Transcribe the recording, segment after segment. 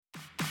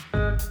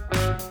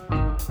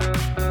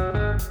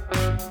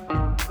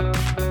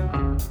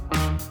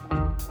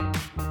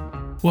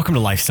Welcome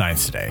to Life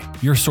Science Today,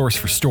 your source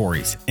for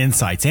stories,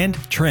 insights, and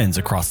trends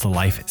across the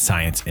life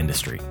science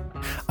industry.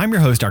 I'm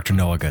your host, Dr.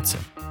 Noah Goodson.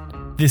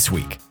 This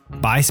week,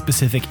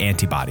 bispecific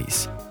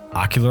antibodies,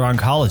 ocular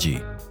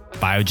oncology,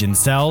 Biogen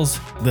cells,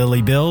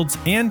 Lilly builds,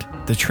 and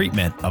the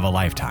treatment of a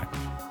lifetime.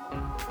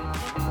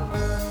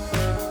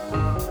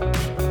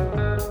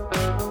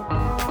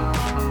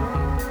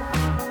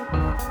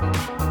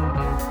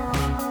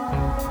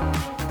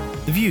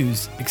 The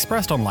views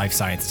expressed on Life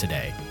Science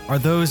Today are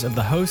those of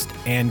the host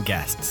and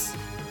guests.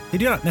 They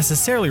do not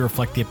necessarily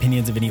reflect the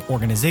opinions of any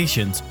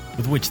organizations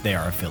with which they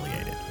are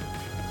affiliated.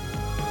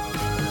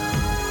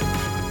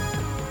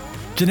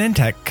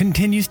 Genentech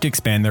continues to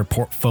expand their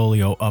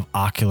portfolio of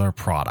ocular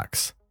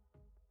products.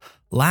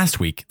 Last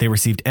week, they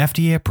received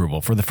FDA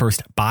approval for the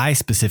first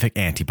bispecific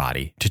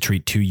antibody to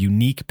treat two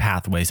unique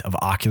pathways of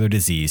ocular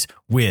disease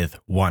with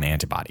one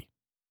antibody.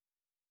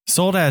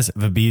 Sold as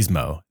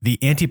Vabysmo,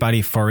 the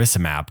antibody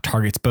faricimab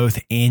targets both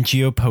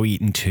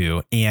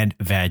angiopoietin-2 and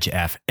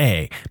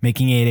VEGF-A,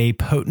 making it a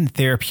potent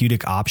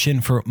therapeutic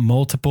option for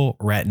multiple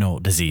retinal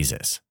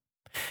diseases.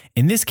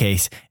 In this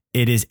case,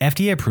 it is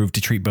FDA approved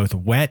to treat both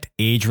wet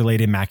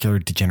age-related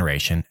macular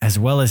degeneration as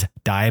well as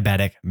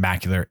diabetic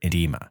macular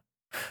edema.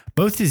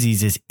 Both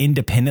diseases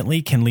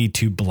independently can lead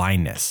to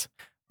blindness.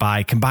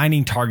 By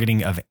combining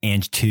targeting of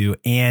Ang2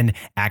 and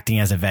acting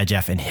as a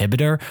VEGF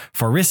inhibitor,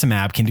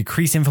 faricimab can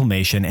decrease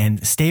inflammation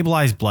and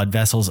stabilize blood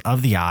vessels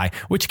of the eye,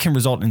 which can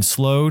result in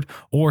slowed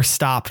or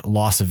stopped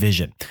loss of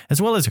vision, as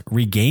well as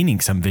regaining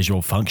some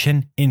visual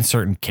function in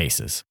certain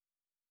cases.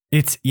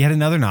 It's yet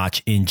another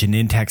notch in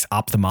Genentech's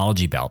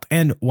ophthalmology belt,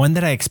 and one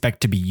that I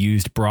expect to be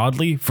used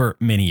broadly for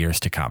many years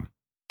to come.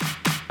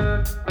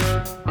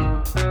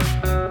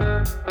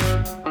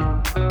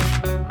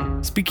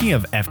 Speaking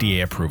of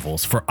FDA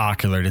approvals for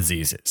ocular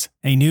diseases,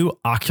 a new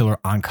ocular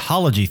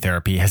oncology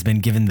therapy has been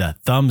given the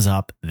thumbs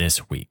up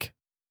this week.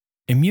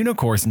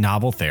 Immunocore's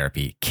novel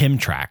therapy,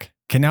 Kimmtrak,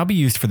 can now be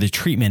used for the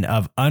treatment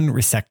of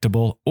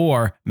unresectable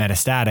or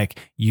metastatic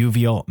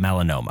uveal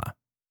melanoma.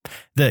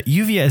 The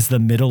uvea is the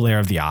middle layer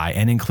of the eye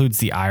and includes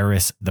the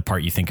iris, the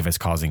part you think of as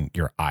causing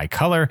your eye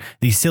color,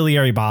 the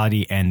ciliary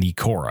body, and the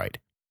choroid.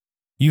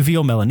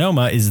 Uveal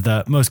melanoma is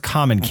the most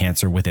common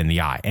cancer within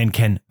the eye and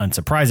can,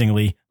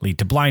 unsurprisingly, lead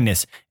to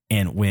blindness,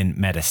 and when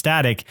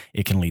metastatic,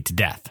 it can lead to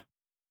death.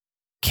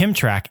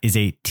 Kimmtrak is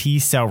a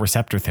T-cell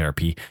receptor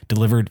therapy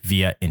delivered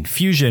via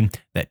infusion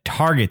that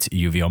targets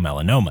uveal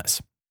melanomas.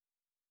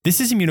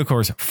 This is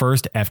Immunocore's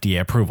first FDA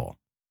approval.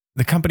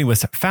 The company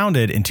was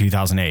founded in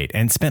 2008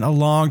 and spent a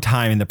long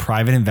time in the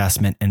private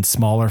investment and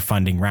smaller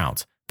funding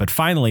rounds, but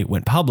finally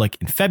went public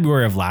in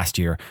February of last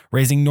year,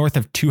 raising north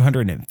of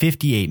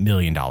 $258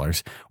 million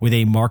with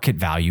a market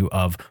value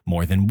of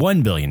more than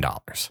 $1 billion.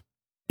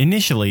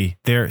 Initially,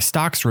 their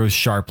stocks rose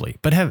sharply,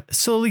 but have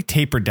slowly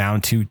tapered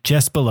down to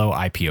just below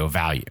IPO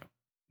value.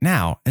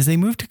 Now, as they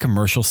move to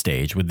commercial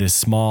stage with this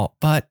small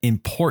but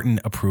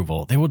important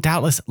approval, they will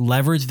doubtless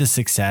leverage the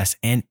success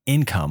and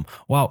income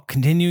while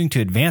continuing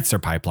to advance their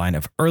pipeline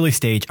of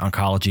early-stage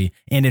oncology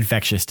and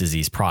infectious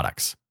disease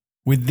products.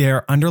 With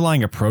their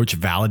underlying approach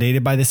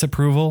validated by this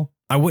approval,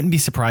 I wouldn't be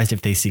surprised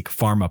if they seek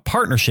pharma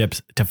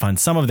partnerships to fund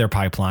some of their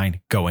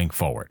pipeline going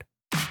forward.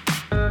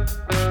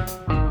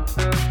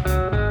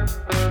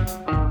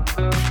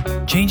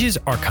 Changes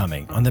are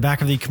coming on the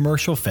back of the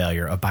commercial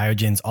failure of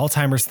Biogen's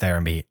Alzheimer's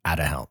therapy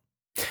Aduhelm.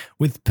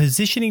 With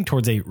positioning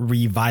towards a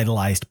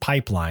revitalized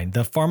pipeline,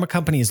 the pharma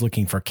company is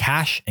looking for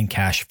cash and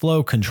cash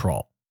flow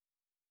control.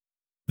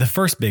 The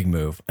first big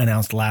move,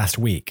 announced last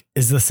week,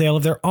 is the sale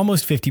of their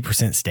almost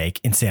 50% stake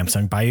in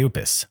Samsung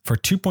Bioepis for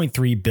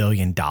 $2.3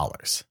 billion.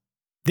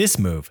 This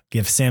move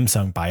gives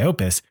Samsung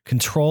Bioepis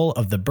control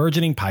of the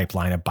burgeoning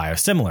pipeline of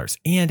biosimilars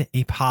and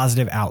a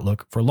positive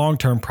outlook for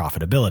long-term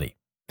profitability.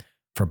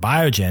 For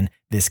Biogen,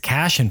 this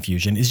cash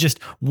infusion is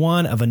just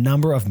one of a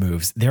number of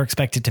moves they're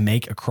expected to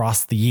make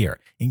across the year,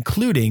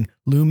 including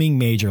looming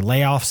major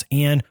layoffs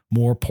and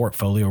more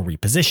portfolio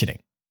repositioning.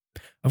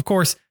 Of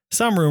course,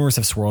 some rumors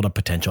have swirled a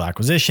potential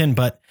acquisition,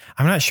 but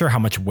I'm not sure how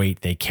much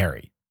weight they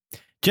carry.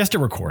 Just a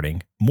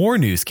recording, more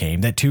news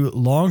came that two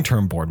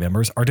long-term board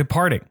members are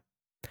departing.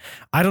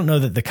 I don't know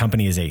that the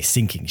company is a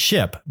sinking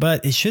ship,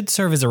 but it should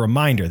serve as a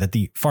reminder that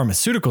the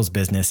pharmaceuticals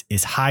business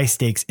is high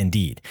stakes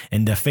indeed,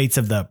 and the fates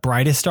of the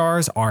brightest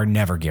stars are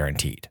never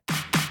guaranteed.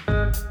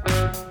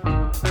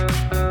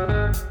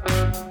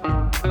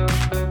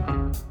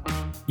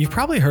 You've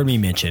probably heard me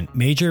mention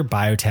major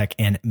biotech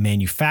and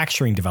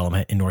manufacturing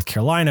development in North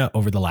Carolina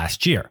over the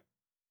last year.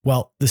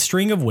 Well, the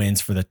string of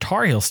wins for the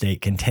Tar Heel State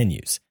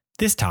continues,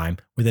 this time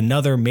with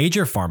another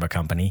major pharma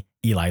company,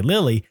 Eli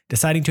Lilly,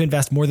 deciding to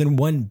invest more than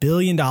 $1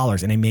 billion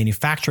in a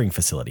manufacturing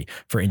facility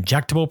for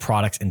injectable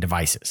products and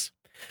devices.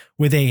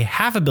 With a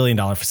 $500 million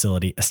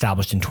facility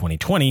established in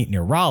 2020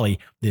 near Raleigh,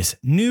 this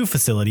new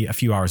facility a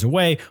few hours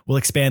away will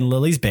expand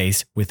Lilly's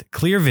base with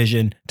clear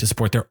vision to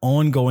support their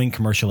ongoing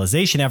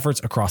commercialization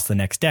efforts across the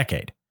next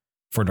decade.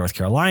 For North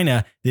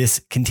Carolina,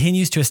 this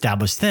continues to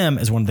establish them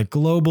as one of the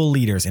global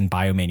leaders in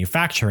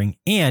biomanufacturing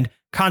and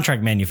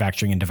contract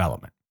manufacturing and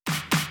development.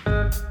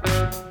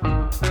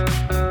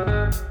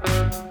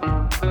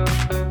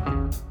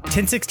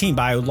 TenSixteen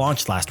Bio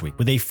launched last week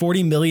with a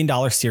 $40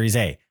 million Series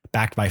A,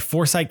 backed by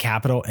Foresight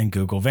Capital and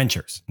Google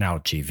Ventures, now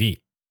GV.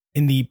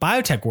 In the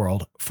biotech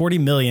world, 40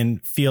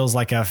 million feels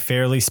like a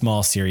fairly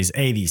small Series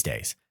A these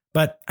days.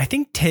 But I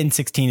think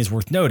TenSixteen is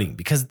worth noting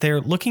because they're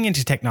looking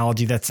into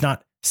technology that's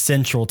not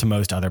central to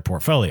most other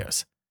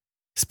portfolios.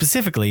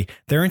 Specifically,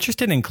 they're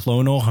interested in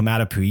clonal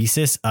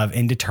hematopoiesis of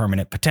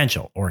indeterminate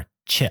potential, or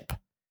CHIP.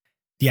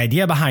 The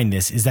idea behind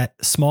this is that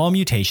small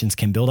mutations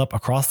can build up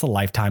across the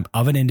lifetime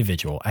of an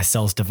individual as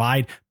cells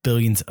divide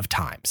billions of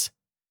times.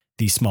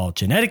 These small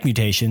genetic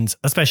mutations,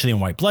 especially in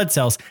white blood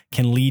cells,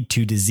 can lead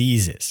to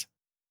diseases.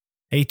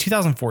 A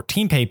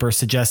 2014 paper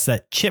suggests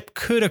that CHIP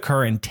could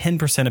occur in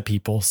 10% of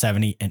people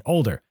 70 and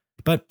older,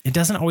 but it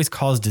doesn't always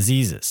cause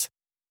diseases.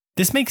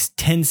 This makes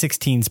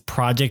TenSixteen's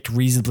project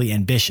reasonably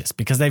ambitious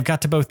because they've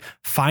got to both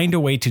find a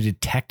way to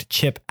detect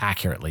CHIP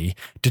accurately,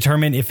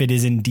 determine if it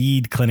is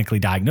indeed clinically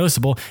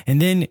diagnosable,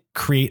 and then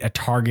create a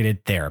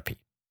targeted therapy.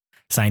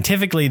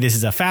 Scientifically, this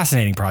is a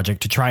fascinating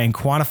project to try and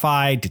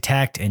quantify,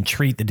 detect, and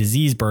treat the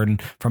disease burden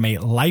from a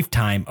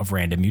lifetime of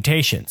random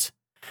mutations.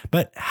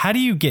 But how do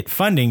you get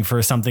funding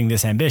for something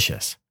this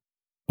ambitious?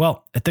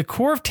 Well, at the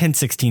core of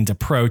TenSixteen's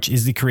approach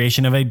is the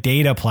creation of a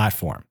data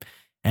platform.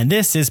 And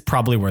this is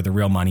probably where the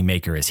real money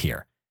maker is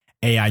here.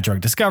 AI drug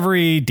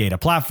discovery, data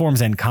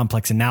platforms, and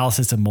complex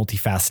analysis of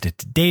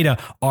multifaceted data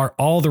are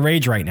all the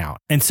rage right now.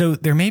 And so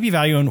there may be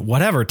value in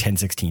whatever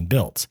TenSixteen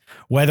builds,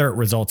 whether it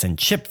results in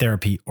CHIP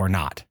therapy or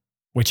not,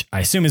 which I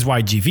assume is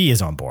why GV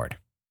is on board.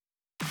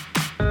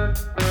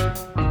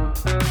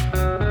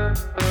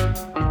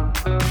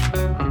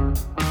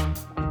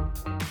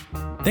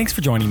 Thanks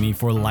for joining me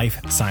for Life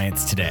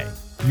Science Today,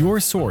 your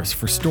source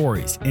for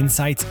stories,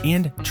 insights,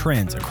 and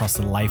trends across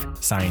the life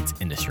science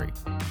industry.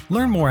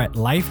 Learn more at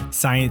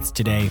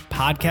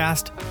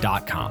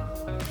lifesciencetodaypodcast.com.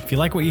 If you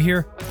like what you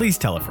hear, please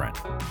tell a friend.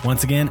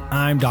 Once again,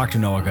 I'm Dr.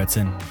 Noah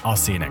Goodson. I'll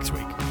see you next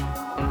week.